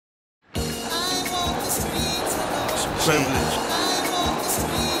Privilege.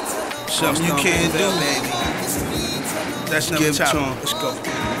 Something you can't do, baby. That's never time. Let's go.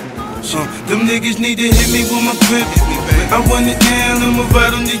 Them niggas need to hit me with my grip. I want it down, I'ma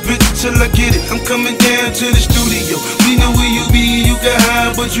ride on these bitches till I get it. I'm coming down to the studio. We know where you be, you got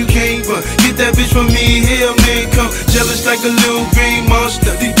high, but you can't run. Get that bitch from me, here man, come. Jealous like a little green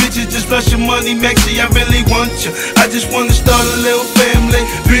monster. These bitches just flushing money, Maxie, I really want you. I just wanna start a little family.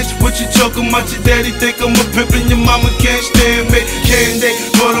 Bitch, what you talking about? Your daddy think I'm a pimp and your mama can't stand me. Can they?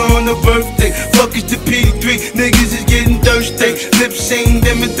 Brought her on her birthday. Fuck is the P3, niggas is getting thirsty. Lip saying,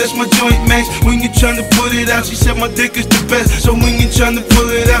 damn it, that's my joint max. When you tryna put it out, she said my dick is the best. So when you tryna pull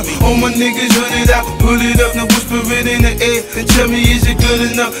it out, all my niggas hood it out. Pull it up, now whisper it in the air and tell me is it good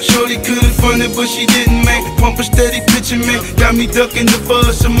enough. Shorty couldn't front it, but she didn't, man. Pump a steady picture, man. Got me ducking the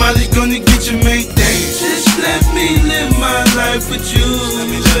buzz, somebody's gonna get you, man. Damn. Just let me live my life with you. Let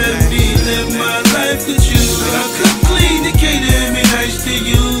me live my life with you. I could clean the cater and be nice to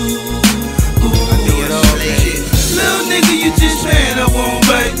you. Ooh, little nigga, you just mad I won't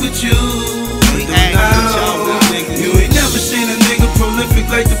bite with you. You ain't never seen a nigga prolific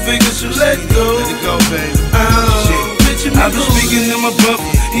like the figure, so let go. Let it go, baby. I've been speaking to my brother.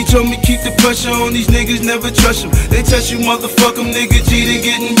 He told me keep the pressure on these niggas, never trust them. They touch you, motherfuck them, nigga G, they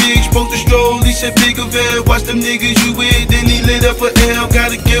getting big. Spoke to stroll, he said bigger vel. Watch them niggas you with, then he lit up for L.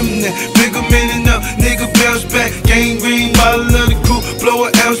 Gotta give him that. Bigger man enough, nigga bounce back. Gang green, bottle of the crew, blow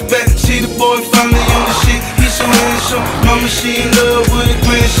an ounce back. See the boy finally on the shit, he's so handsome. Mama, she in love with a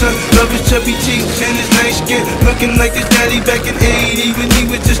grandson. Love his chubby cheeks and his nice skin. Looking like his daddy back in 80 when he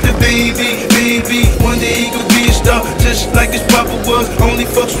was just a baby. Baby, one day he could be a star, just like his papa was. Only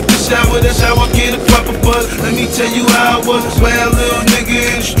fucks with the shower, that's how I get a proper buzz. Let me tell you how I was. Wild little nigga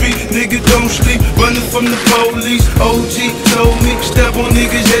in the street, nigga don't sleep, running from the police. OG told me, step on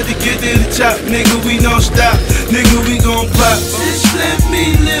niggas, had to get to the top. Nigga, we don't stop, nigga, we gon' pop. Just let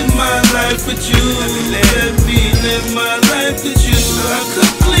me live my life with you. Let me live my life with you. I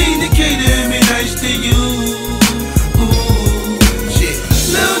could clean the cater and be nice to you. Ooh, shit.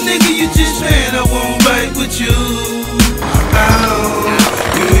 Little nigga, you just mad I won't bite with you.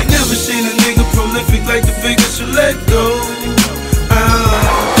 You ain't never seen a nigga prolific like the figure, so let go.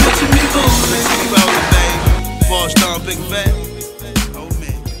 Picture me moving. Big Fat.